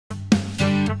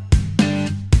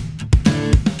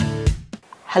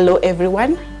Hello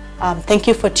everyone, thank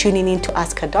you for tuning in to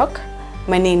Ask a Doc.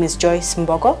 My name is Joyce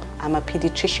Mbogo. I'm a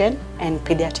pediatrician and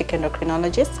pediatric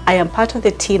endocrinologist. I am part of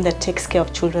the team that takes care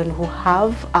of children who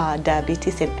have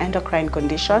diabetes and endocrine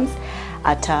conditions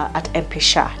at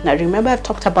MPSHA. Now remember, I've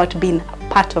talked about being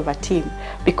part of a team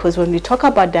because when we talk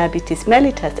about diabetes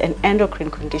mellitus and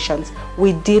endocrine conditions,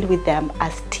 we deal with them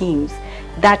as teams.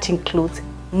 That includes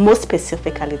most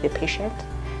specifically the patient,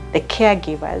 the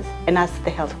caregivers, and us,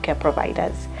 the healthcare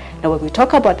providers. Now, when we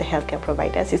talk about the healthcare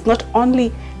providers, it's not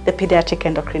only the pediatric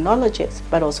endocrinologist,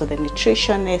 but also the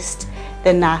nutritionist,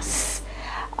 the nurse,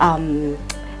 and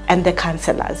the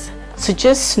counselors. So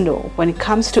just know, when it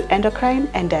comes to endocrine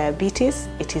and diabetes,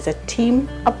 it is a team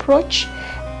approach,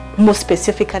 most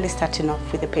specifically starting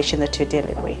off with the patient that you're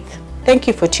dealing with. Thank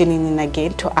you for tuning in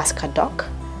again to Ask a Doc,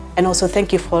 and also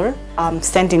thank you for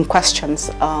sending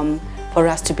questions for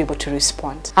us to be able to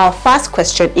respond. Our first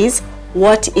question is,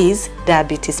 what is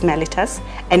diabetes mellitus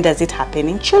and does it happen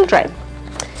in children?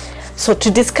 So to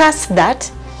discuss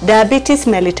that, diabetes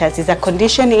mellitus is a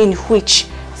condition in which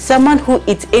someone who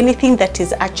eats anything that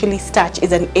is actually starch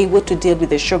is unable to deal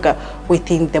with the sugar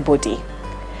within the body.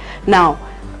 Now,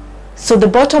 so the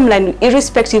bottom line,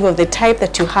 irrespective of the type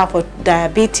that you have of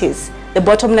diabetes, the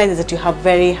bottom line is that you have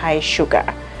very high sugar.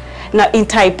 Now in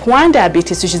type 1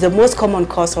 diabetes, which is the most common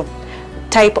cause of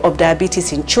type of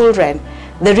diabetes in children,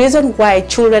 the reason why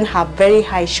children have very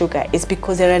high sugar is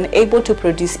because they're unable to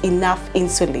produce enough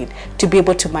insulin to be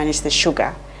able to manage the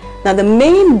sugar. Now the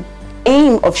main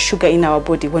aim of sugar in our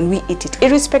body when we eat it,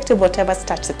 irrespective of whatever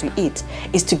starch that we eat,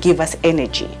 is to give us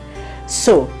energy.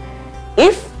 So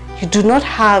if you do not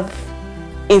have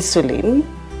insulin,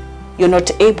 you're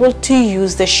not able to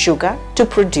use the sugar to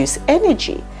produce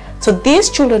energy. So these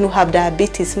children who have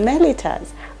diabetes mellitus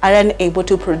are unable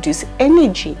to produce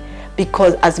energy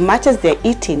because as much as they're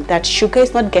eating, that sugar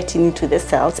is not getting into the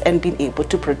cells and being able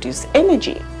to produce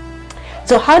energy.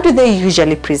 So how do they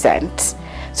usually present?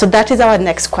 So that is our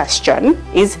next question,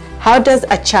 is how does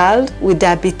a child with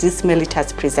diabetes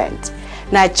mellitus present?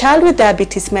 Now a child with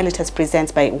diabetes mellitus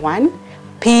presents by 1,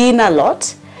 peeing a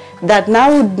lot. That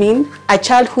now would mean a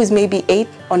child who is maybe 8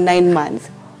 or 9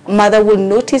 months, mother will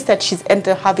notice that she's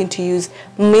having to use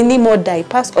many more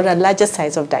diapers or a larger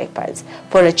size of diapers.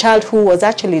 For a child who was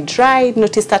actually dry,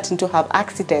 notice starting to have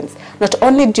accidents, not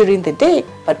only during the day,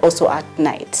 but also at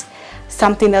night.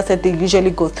 Something else that they usually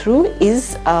go through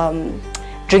is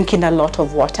drinking a lot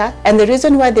of water. And the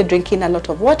reason why they're drinking a lot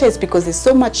of water is because there's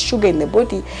so much sugar in the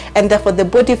body, and therefore the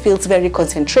body feels very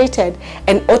concentrated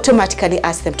and automatically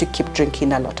asks them to keep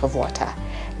drinking a lot of water.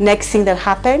 Next thing that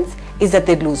happens is that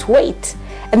they lose weight.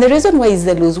 And the reason why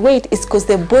they lose weight is because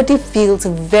their body feels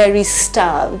very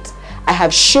starved. I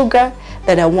have sugar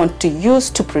that I want to use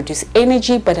to produce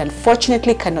energy, but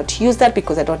unfortunately cannot use that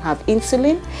because I don't have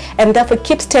insulin, and therefore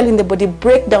keeps telling the body,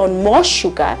 break down more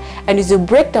sugar, and as you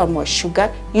break down more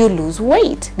sugar, you lose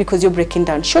weight because you're breaking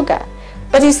down sugar.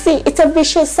 But you see, it's a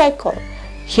vicious cycle.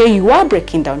 Here you are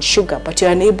breaking down sugar, but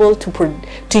you're unable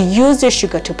to use your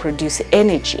sugar to produce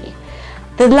energy.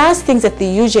 The last things that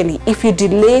they usually, if you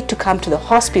delay to come to the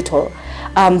hospital,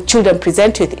 children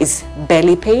present with is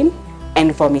belly pain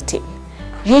and vomiting.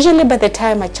 Usually by the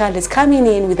time a child is coming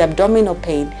in with abdominal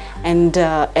pain and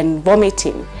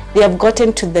vomiting, they have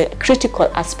gotten to the critical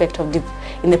aspect of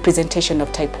in the presentation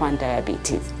of type 1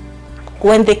 diabetes.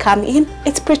 When they come in,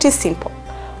 it's pretty simple.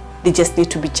 They just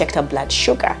need to be checked a blood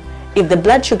sugar. If the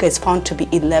blood sugar is found to be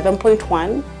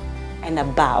 11.1 and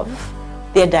above,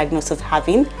 they're diagnosed as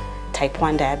having type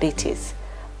 1 diabetes.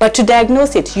 But to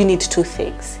diagnose it, you need 2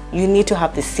 things. You need to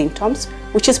have the symptoms,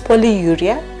 which is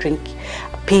polyuria,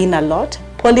 peeing a lot,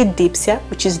 polydipsia,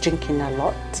 which is drinking a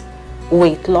lot,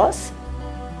 weight loss,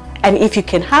 and if you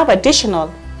can have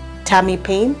additional tummy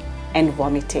pain and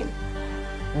vomiting.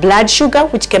 Blood sugar,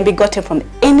 which can be gotten from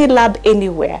any lab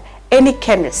anywhere, any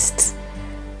chemist,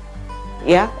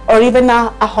 yeah, or even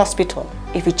a hospital.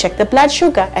 If you check the blood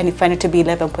sugar and you find it to be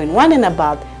 11.1 and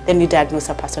above, then you diagnose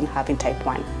a person having type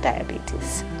 1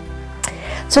 diabetes.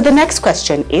 So the next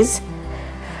question is,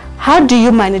 how do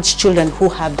you manage children who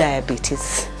have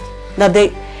diabetes? Now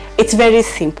it's very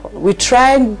simple. We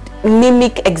try and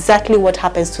mimic exactly what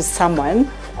happens to someone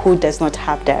who does not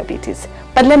have diabetes.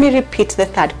 But let me repeat the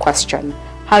third question.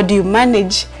 How do you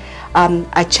manage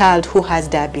a child who has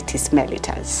diabetes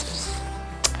mellitus?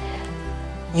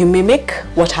 You mimic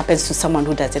what happens to someone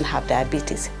who doesn't have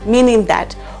diabetes, meaning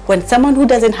that when someone who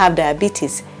doesn't have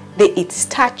diabetes, they eat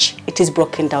starch, it is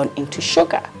broken down into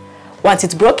sugar. Once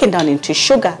it's broken down into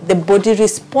sugar, the body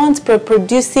responds by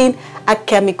producing a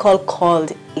chemical called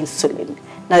insulin.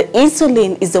 Now,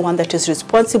 insulin is the one that is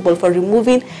responsible for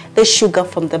removing the sugar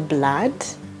from the blood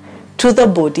to the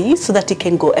body so that it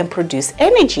can go and produce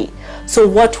energy. So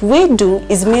what we do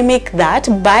is mimic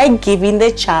that by giving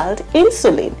the child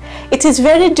insulin. It is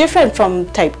very different from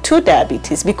type 2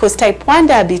 diabetes, because type 1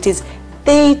 diabetes,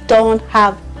 they don't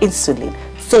have insulin.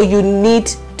 So you need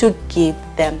to give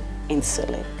them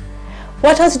insulin.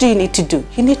 What else do you need to do?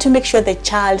 You need to make sure the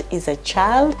child is a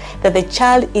child, that the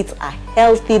child eats a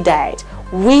healthy diet.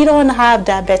 We don't have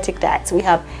diabetic diets, we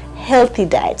have healthy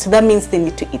diets. So that means they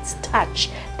need to eat starch,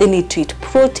 they need to eat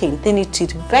protein, they need to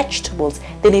eat vegetables,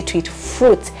 they need to eat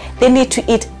fruits, they need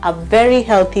to eat a very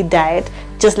healthy diet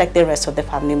just like the rest of the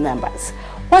family members.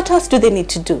 What else do they need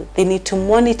to do? They need to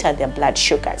monitor their blood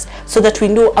sugars so that we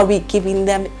know, are we giving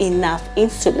them enough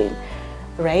insulin,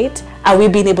 right? Are we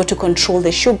being able to control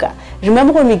the sugar?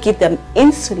 Remember, when we give them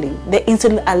insulin, the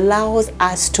insulin allows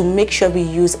us to make sure we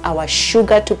use our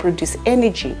sugar to produce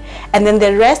energy, and then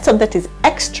the rest of that is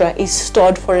extra is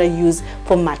stored for a use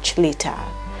for much later.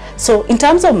 So in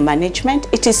terms of management,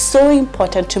 it is so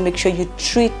important to make sure you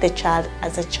treat the child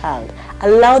as a child.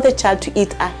 Allow the child to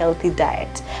eat a healthy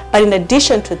diet. But in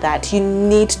addition to that, you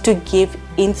need to give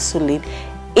insulin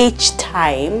each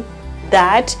time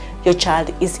that your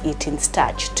child is eating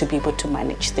starch to be able to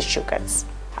manage the sugars.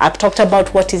 I've talked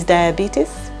about what is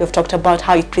diabetes. We've talked about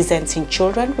how it presents in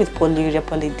children with polyuria,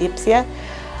 polydipsia,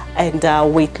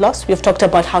 and weight loss. We've talked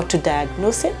about how to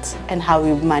diagnose it and how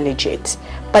we manage it.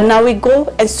 But now we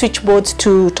go and switch boards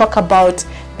to talk about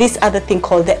this other thing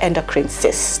called the endocrine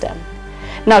system.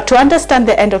 Now, to understand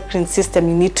the endocrine system,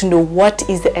 you need to know what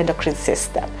is the endocrine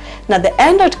system. Now, the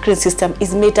endocrine system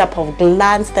is made up of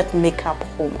glands that make up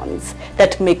hormones,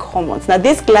 that make hormones. Now,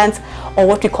 these glands, or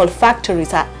what we call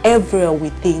factories, are everywhere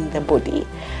within the body.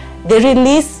 They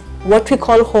release what we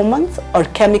call hormones or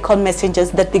chemical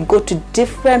messengers that they go to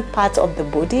different parts of the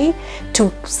body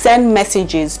to send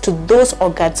messages to those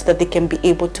organs so that they can be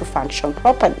able to function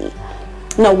properly.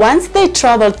 Now, once they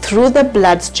travel through the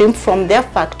bloodstream from their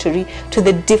factory to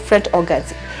the different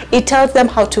organs, it tells them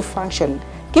how to function.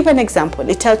 Give an example.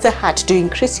 It tells the heart to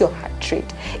increase your heart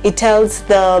rate. It tells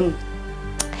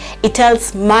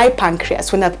my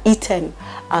pancreas, when I've eaten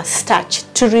starch,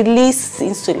 to release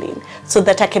insulin so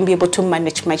that I can be able to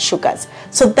manage my sugars.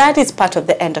 So that is part of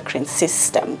the endocrine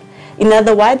system. In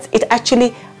other words, it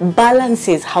actually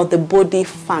balances how the body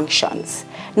functions.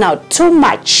 Now, too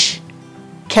much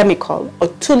chemical or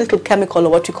too little chemical, or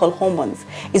what we call hormones,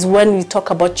 is when we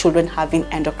talk about children having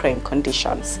endocrine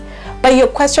conditions. But your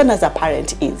question as a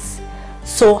parent is,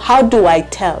 so how do I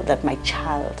tell that my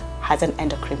child has an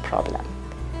endocrine problem?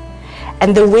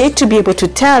 And the way to be able to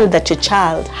tell that your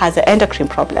child has an endocrine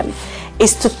problem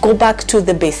is to go back to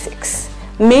the basics.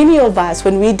 Many of us,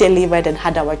 when we delivered and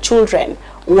had our children,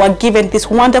 were given these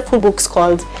wonderful books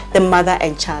called the Mother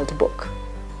and Child book.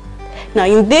 Now,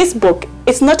 in this book,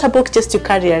 it's not a book just to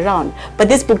carry around, but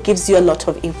this book gives you a lot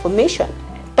of information.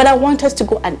 But I want us to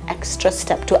go an extra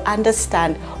step to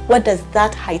understand, what does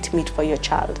that height mean for your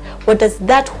child? What does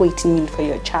that weight mean for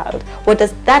your child? What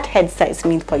does that head size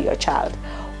mean for your child?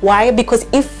 Why? Because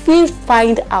if we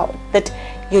find out that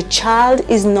your child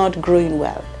is not growing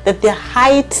well, that their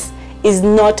height is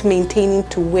not maintaining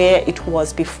to where it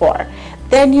was before,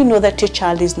 then you know that your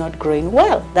child is not growing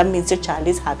well. That means your child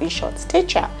is having short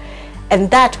stature. And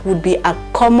that would be a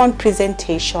common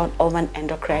presentation of an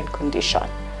endocrine condition.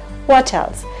 What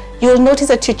else? You'll notice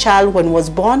that your child, when was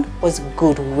born, was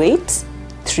good weight,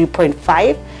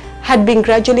 3.5, had been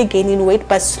gradually gaining weight,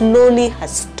 but slowly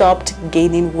has stopped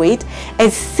gaining weight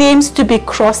and seems to be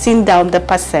crossing down the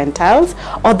percentiles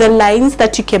or the lines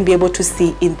that you can be able to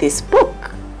see in this book.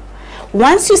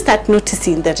 Once you start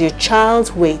noticing that your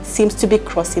child's weight seems to be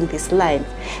crossing this line,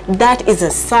 that is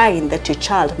a sign that your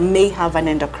child may have an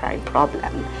endocrine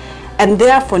problem, and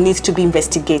therefore needs to be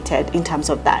investigated in terms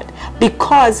of that,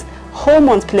 because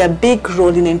hormones play a big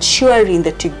role in ensuring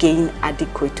that you gain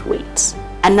adequate weight.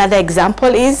 Another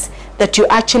example is that you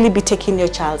actually be taking your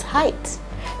child's height.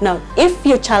 Now, if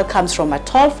your child comes from a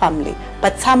tall family,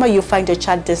 but somehow you find your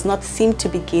child does not seem to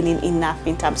be gaining enough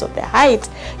in terms of their height,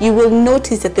 you will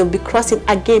notice that they'll be crossing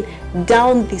again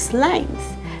down these lines.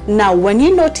 Now, when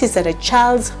you notice that a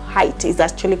child's height is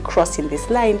actually crossing these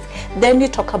lines, then you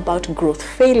talk about growth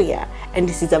failure. And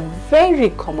this is a very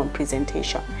common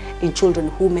presentation in children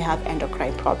who may have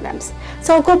endocrine problems.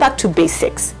 So I'll go back to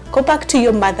basics. Go back to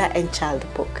your Mother and Child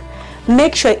book.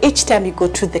 Make sure each time you go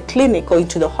to the clinic or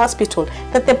into the hospital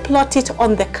that they plot it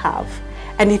on the curve.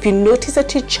 And if you notice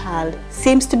that your child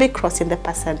seems to be crossing the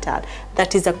percentile,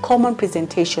 that is a common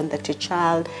presentation that your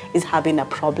child is having a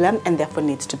problem and therefore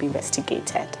needs to be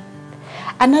investigated.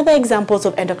 Another examples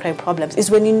of endocrine problems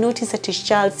is when you notice that your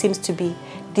child seems to be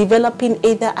developing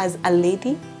either as a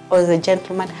lady or as a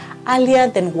gentleman earlier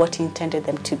than what you intended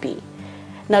them to be.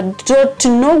 Now, to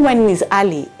know when is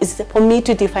early is for me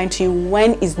to define to you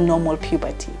when is normal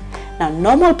puberty. Now,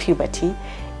 normal puberty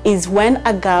is when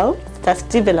a girl starts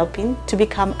developing to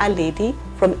become a lady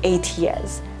from 8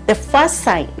 years. The first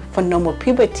sign for normal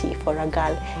puberty for a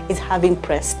girl is having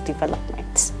breast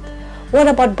development. What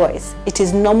about boys? It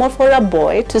is normal for a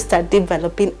boy to start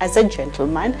developing as a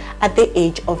gentleman at the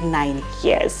age of 9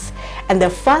 years. And the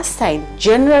first sign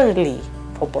generally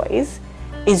for boys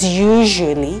is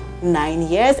usually 9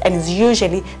 years, and is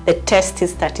usually the test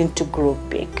is starting to grow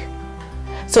big.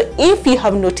 So if you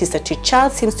have noticed that your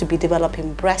child seems to be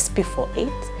developing breasts before 8,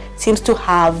 seems to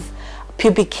have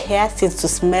pubic hair, seems to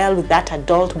smell with that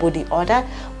adult body odor,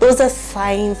 those are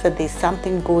signs that there's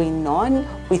something going on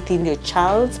within your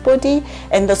child's body,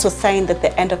 and also signs that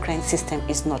the endocrine system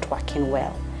is not working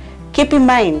well. Keep in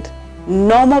mind,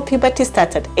 normal puberty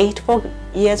starts at 8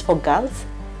 years for girls,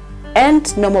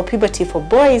 and normal puberty for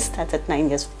boys starts at 9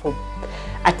 years.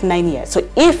 So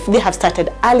if they have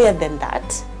started earlier than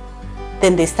that,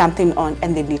 then there's something on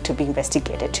and they need to be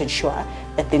investigated to ensure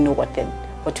that they know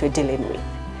what we're dealing with.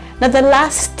 Now, the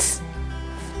last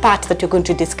part that we're going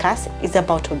to discuss is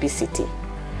about obesity.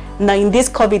 Now, in these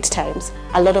COVID times,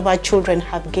 a lot of our children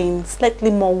have gained slightly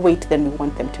more weight than we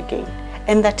want them to gain,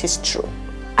 and that is true.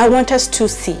 I want us to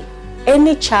see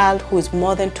any child who is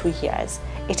more than 2 years,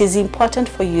 it is important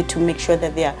for you to make sure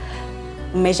that they are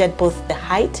measured both the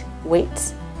height,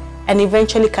 weight, and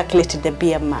eventually calculated the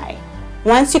BMI.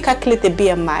 Once you calculate the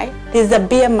BMI, there's a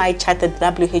BMI chart that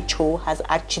WHO has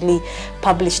actually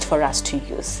published for us to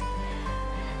use.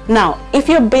 Now, if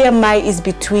your BMI is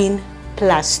between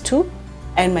 +2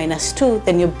 and -2,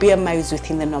 then your BMI is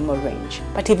within the normal range.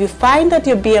 But if you find that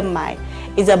your BMI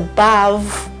is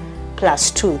above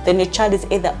 +2, then your child is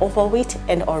either overweight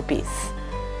and obese.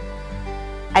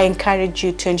 I encourage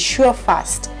you to ensure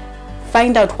first,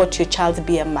 find out what your child's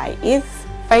BMI is,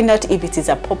 find out if it is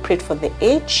appropriate for the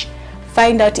age,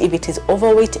 find out if it is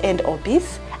overweight and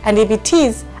obese, and if it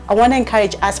is, I want to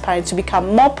encourage us parents to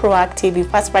become more proactive in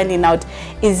first finding out,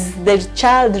 is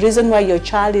the reason why your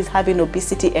child is having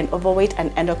obesity and overweight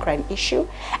an endocrine issue?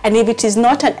 And if it is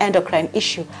not an endocrine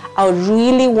issue, I would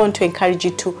really want to encourage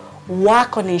you to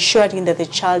work on ensuring that the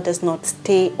child does not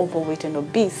stay overweight and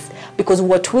obese, because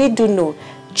what we do know,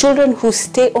 children who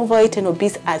stay overweight and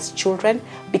obese as children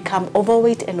become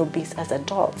overweight and obese as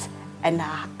adults and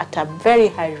are at a very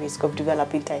high risk of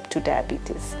developing type 2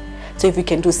 diabetes. So if we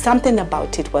can do something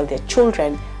about it while they're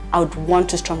children, I would want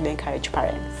to strongly encourage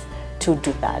parents to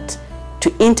do that,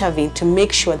 to intervene, to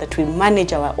make sure that we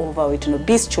manage our overweight and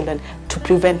obese children to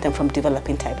prevent them from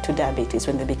developing type 2 diabetes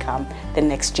when they become the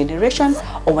next generation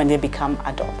or when they become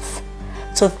adults.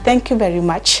 So thank you very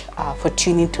much for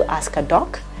tuning to Ask a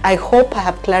Doc. I hope I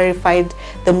have clarified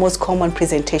the most common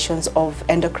presentations of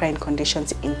endocrine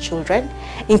conditions in children.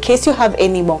 In case you have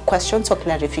any more questions or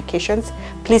clarifications,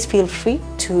 please feel free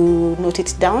to note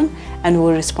it down and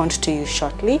we'll respond to you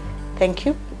shortly. Thank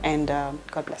you, and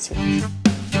God bless you.